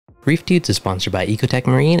ReefDudes is sponsored by Ecotech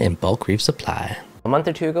Marine and Bulk Reef Supply. A month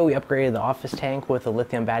or two ago, we upgraded the office tank with a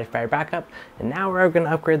lithium battery fire backup, and now we're going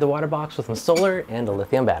to upgrade the water box with some solar and a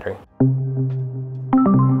lithium battery.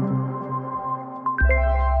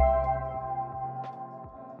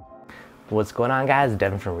 What's going on, guys?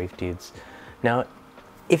 Devin from ReefDudes. Now,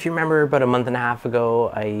 if you remember, about a month and a half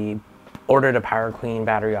ago, I ordered a PowerQueen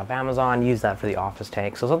battery off Amazon, used that for the office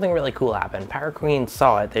tank. So something really cool happened. PowerQueen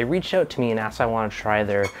saw it. They reached out to me and asked if I wanted to try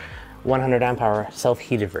their 100 amp hour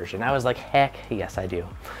self-heated version. I was like, heck yes, I do.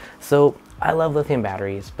 So I love lithium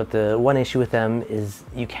batteries, but the one issue with them is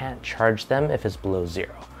you can't charge them if it's below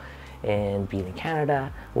zero. And being in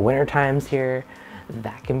Canada, winter times here,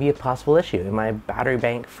 that can be a possible issue. And my battery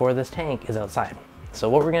bank for this tank is outside. So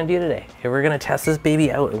what we're gonna do today, we're gonna test this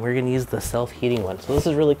baby out and we're gonna use the self-heating one. So this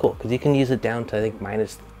is really cool because you can use it down to, I think,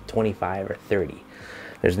 minus 25 or 30.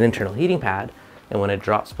 There's an internal heating pad, and when it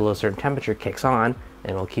drops below a certain temperature, it kicks on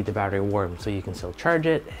and it'll keep the battery warm, so you can still charge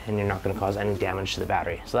it and you're not gonna cause any damage to the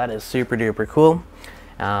battery. So that is super duper cool.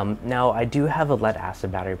 Now I do have a lead acid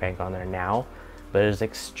battery bank on there now, but it is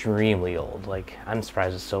extremely old. Like, I'm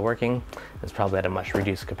surprised it's still working. It's probably at a much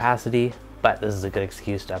reduced capacity, but this is a good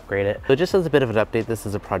excuse to upgrade it. So just as a bit of an update, this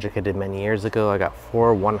is a project I did many years ago. I got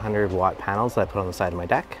 4 100-watt panels that I put on the side of my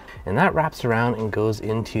deck, and that wraps around and goes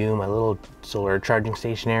into my little solar charging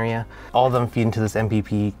station area. All of them feed into this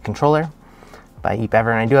MPP controller by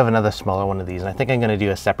EPever, and I do have another smaller one of these, and I think I'm gonna do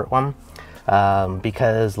a separate one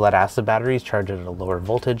because lead acid batteries charge at a lower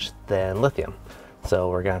voltage than lithium. So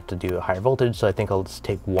we're gonna have to do a higher voltage, so I think I'll just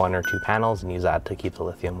take 1 or 2 panels and use that to keep the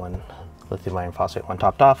lithium iron phosphate one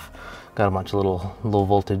topped off. Got a bunch of little low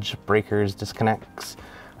voltage breakers, disconnects.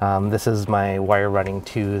 This is my wire running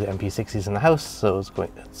to the MP60s in the house, so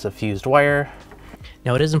it's a fused wire.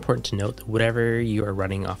 Now it is important to note that whatever you are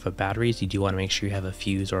running off of batteries, you do want to make sure you have a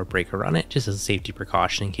fuse or a breaker on it, just as a safety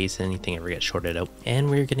precaution in case anything ever gets shorted out. And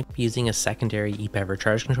we're going to be using a secondary EPever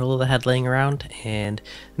charge controller that I had laying around, and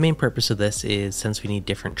the main purpose of this is, since we need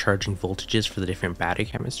different charging voltages for the different battery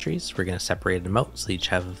chemistries, we're going to separate them out so they each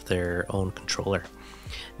have their own controller.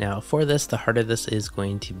 Now for this, the heart of this is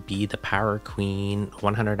going to be the PowerQueen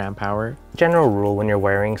 100 amp hour. General rule when you're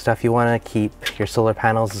wiring stuff, you want to keep your solar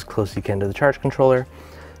panels as close as you can to the charge controller,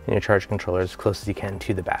 and your charge controller as close as you can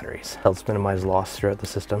to the batteries. Helps minimize loss throughout the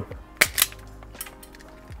system.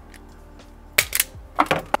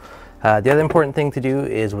 The other important thing to do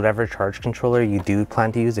is whatever charge controller you do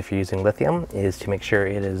plan to use, if you're using lithium, is to make sure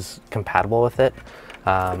it is compatible with it.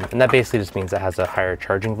 And that basically just means it has a higher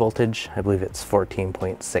charging voltage. I believe it's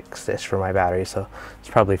 14.6-ish for my battery, so it's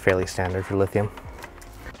probably fairly standard for lithium.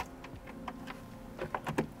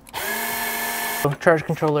 So charge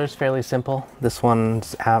controller is fairly simple. This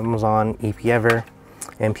one's Amazon EPever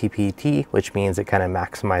MPPT, which means it kind of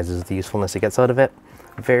maximizes the usefulness it gets out of it.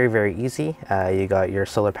 Very, very easy. You got your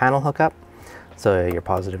solar panel hookup, so your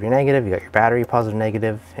positive, your negative, you got your battery positive,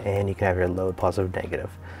 negative, and you can have your load positive, negative.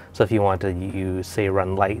 So if you want to use, say,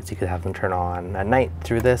 run lights, you could have them turn on at night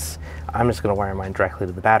through this. I'm just going to wire mine directly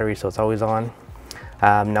to the battery so it's always on.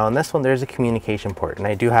 Now on this one, there's a communication port, and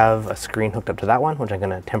I do have a screen hooked up to that one, which I'm going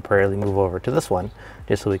to temporarily move over to this one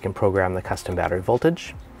just so we can program the custom battery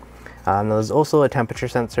voltage. There's also a temperature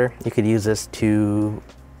sensor. You could use this to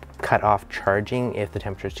cut off charging if the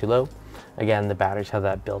temperature is too low. Again, the batteries have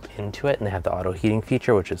that built into it, and they have the auto heating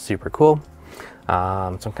feature, which is super cool. So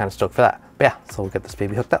I'm kind of stoked for that. But yeah, so we'll get this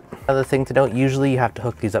baby hooked up. Another thing to note, usually you have to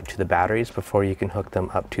hook these up to the batteries before you can hook them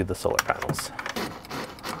up to the solar panels.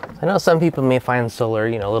 I know some people may find solar,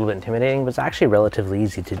 a little bit intimidating, but it's actually relatively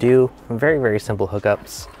easy to do. Very, very simple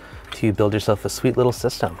hookups to build yourself a sweet little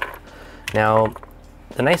system. Now,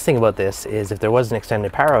 the nice thing about this is if there was an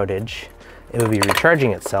extended power outage, it would be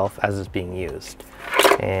recharging itself as it's being used.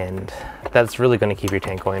 And that's really going to keep your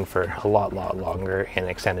tank going for a lot longer in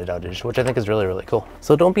extended outage, which I think is really, really cool.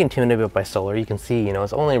 So don't be intimidated by solar. You can see,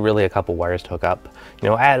 it's only really a couple wires to hook up. I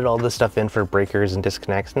added all this stuff in for breakers and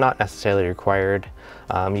disconnects, not necessarily required.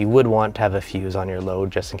 You would want to have a fuse on your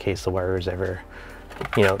load just in case the wire is ever,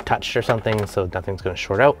 touched or something, so nothing's going to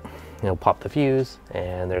short out. Pop the fuse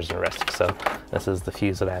and there's an arrest. So this is the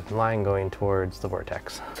fuse that I have in line going towards the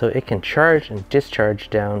vortex. So it can charge and discharge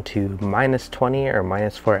down to minus 20 or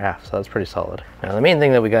minus 4F, so that's pretty solid. Now the main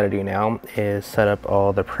thing that we got to do now is set up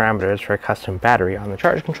all the parameters for a custom battery on the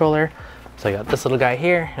charge controller. So I got this little guy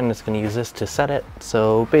here, and it's going to use this to set it.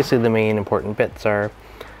 So basically the main important bits are,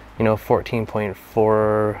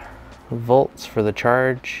 14.4 volts for the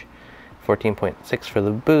charge, 14.6 for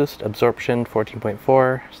the boost, absorption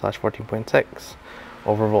 14.4/14.6,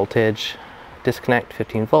 over voltage disconnect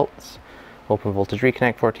 15 volts, open voltage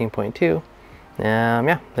reconnect 14.2,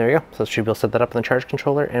 Yeah, there we go. So should be able to set that up on the charge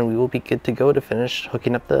controller, and we will be good to go to finish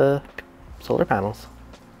hooking up the solar panels.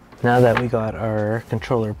 Now that we got our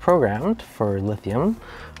controller programmed for lithium,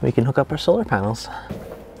 we can hook up our solar panels.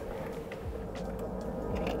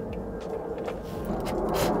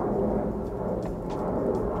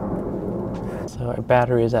 So our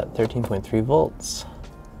battery is at 13.3 volts.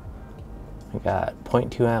 We got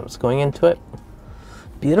 0.2 amps going into it.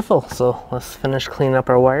 Beautiful. So let's finish cleaning up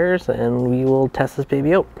our wires and we will test this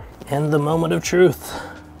baby out. And the moment of truth.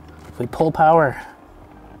 If we pull power,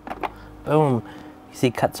 boom, you see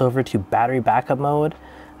it cuts over to battery backup mode.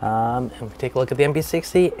 And we take a look at the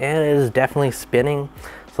MP60 and it is definitely spinning.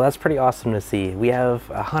 So that's pretty awesome to see. We have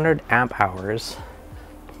 100 amp hours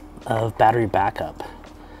of battery backup.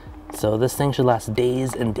 So this thing should last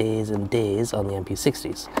days and days and days on the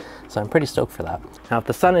MP60s. So I'm pretty stoked for that. Now, if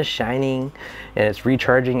the sun is shining and it's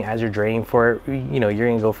recharging as you're draining for it, you know, you're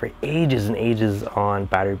gonna go for ages and ages on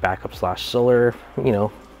battery backup slash solar. You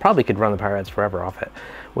know, probably could run the power heads forever off it,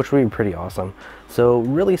 which would be pretty awesome. So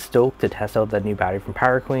really stoked to test out that new battery from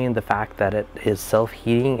PowerQueen. The fact that it is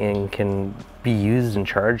self-heating and can be used and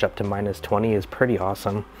charged up to -20 is pretty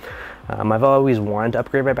awesome. I've always wanted to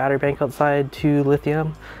upgrade my battery bank outside to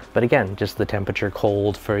lithium, but again, just the temperature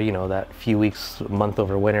cold for, you know, that few weeks, month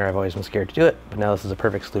over winter, I've always been scared to do it, but now this is a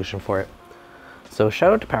perfect solution for it. So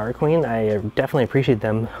shout out to PowerQueen. I definitely appreciate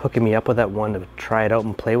them hooking me up with that one to try it out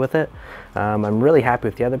and play with it. I'm really happy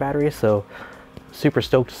with the other batteries, so super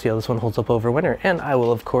stoked to see how this one holds up over winter. And I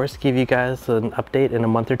will of course give you guys an update in a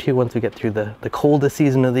month or two once we get through the coldest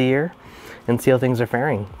season of the year and see how things are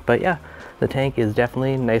faring. But yeah, the tank is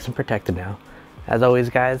definitely nice and protected now. As always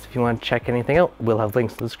guys, if you want to check anything out, we'll have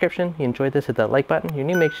links in the description. If you enjoyed this, hit that like button. If you're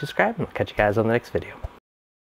new, make sure you subscribe, and I'll catch you guys on the next video.